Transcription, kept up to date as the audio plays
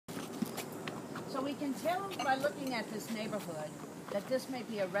So we can tell by looking at this neighborhood that this may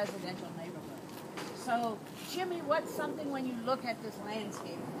be a residential neighborhood. So, Jimmy, what's something when you look at this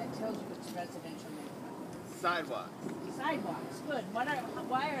landscape that tells you it's a residential neighborhood? Sidewalks. Sidewalks, good.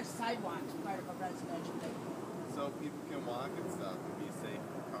 Why are sidewalks part of a residential neighborhood? So people can walk and stuff and be safe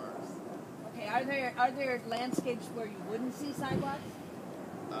from cars. Okay, are there landscapes where you wouldn't see sidewalks?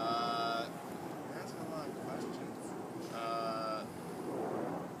 That's a lot of questions.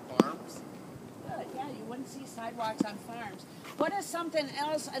 Farms? Good, yeah, you wouldn't see sidewalks on farms. What is something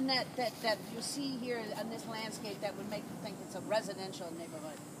else, Annette, that you see here on this landscape that would make you think it's a residential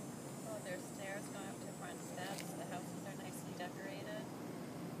neighborhood? Oh, there's stairs going up to front steps. The houses are nicely decorated.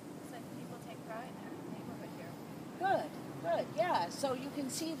 Looks like people take pride in their neighborhood here. Good, good, yeah. So you can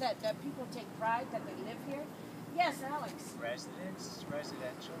see that people take pride that they live here. Yes, Alex.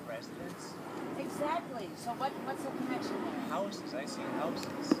 Residential residence. Exactly. So what's the connection there? Houses, I see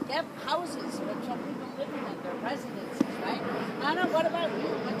houses. Yep, houses. So people live in them. They're residences, right? Anna, what about you?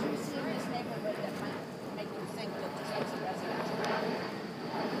 What do you see in this neighborhood that might make you think that this is a residential neighborhood?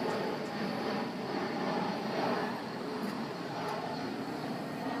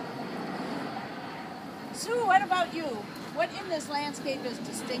 Sue, what about you? What in this landscape is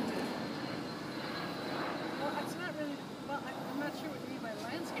distinctive? Well, it's not really, well, I'm not sure what you mean by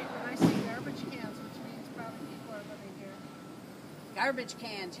landscape, but I see garbage cans, which means probably people are living here. Garbage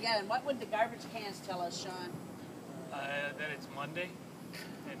cans, yeah. And what would the garbage cans tell us, Sean? That it's Monday,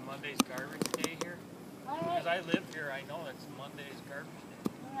 and Monday's garbage day here. All Because right. I live here, I know it's Monday's garbage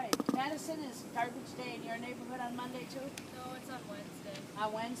day. All right. Madison, is garbage day in your neighborhood on Monday too? No, it's on Wednesday.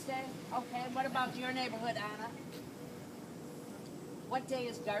 On Wednesday? Okay. What about your neighborhood, Anna? What day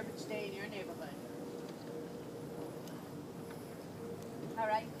is garbage day in your neighborhood? All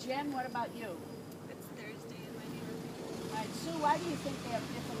right. Jen, what about you? It's Thursday in my neighborhood. All right. Sue, why do you think they have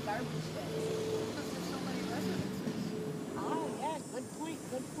different garbage days? Because there's so many residences. Oh, yeah. Good point.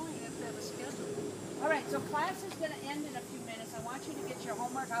 Good point. You have to have a schedule. All right, so class is going to end in a few minutes. I want you to get your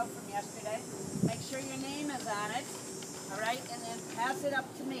homework out from yesterday. Make sure your name is on it. All right, and then pass it up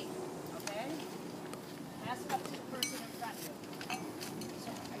to me. Okay? Pass it up to the person in front of you.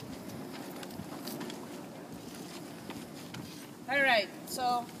 All right,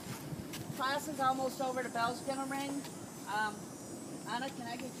 so class is almost over. The bell's going to ring. Anna, can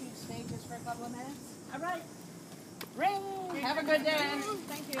I get you stages for a couple of minutes? All right. Ring. Have a good day. Thank you.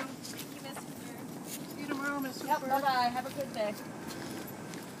 Thank you, Miss Cooper. See you tomorrow, Miss Yep, Hooper. bye-bye. Have a good day.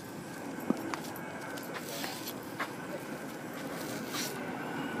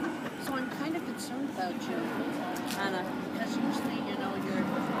 So I'm kind of concerned about you, Anna, because usually, you know, you're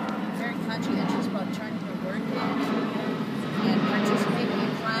very conscientious about turning your work in and participating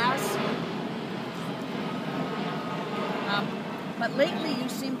in class. But lately you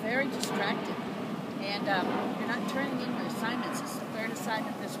seem very distracted, and you're not turning in your assignments. It's the third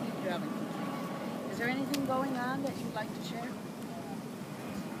assignment this week you haven't completed. Is there anything going on that you'd like to share?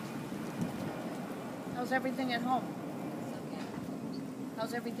 How's everything at home? It's okay.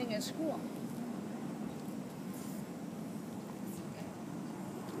 How's everything at school? It's okay.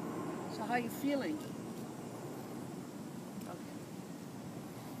 So how are you feeling? Okay.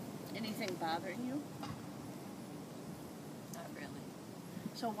 Anything bothering you? Not really.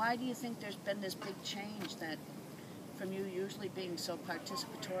 So why do you think there's been this big change that from you usually being so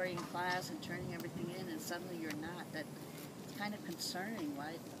participatory in class and turning everything in and suddenly you're not? That it's kind of concerning.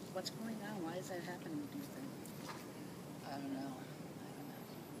 Why? What's going on? Why is that happening, do you think? I don't know.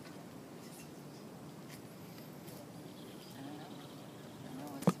 I don't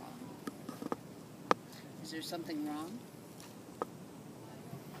know what's wrong. Is there something wrong?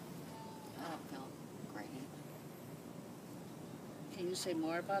 I don't feel great. Can you say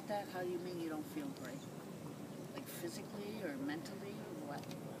more about that? How do you mean you don't feel great? Like physically or mentally or what?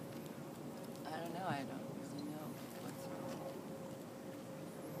 I don't know. I don't really know what's wrong.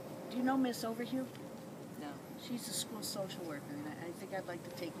 Do you know Miss Overhue? No. She's a school social worker, and I think I'd like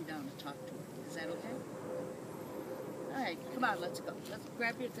to take you down to talk to her. Is that okay? All right, come on, let's go. Let's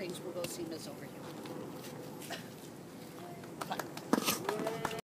grab your things. We'll go see Miss Overhue.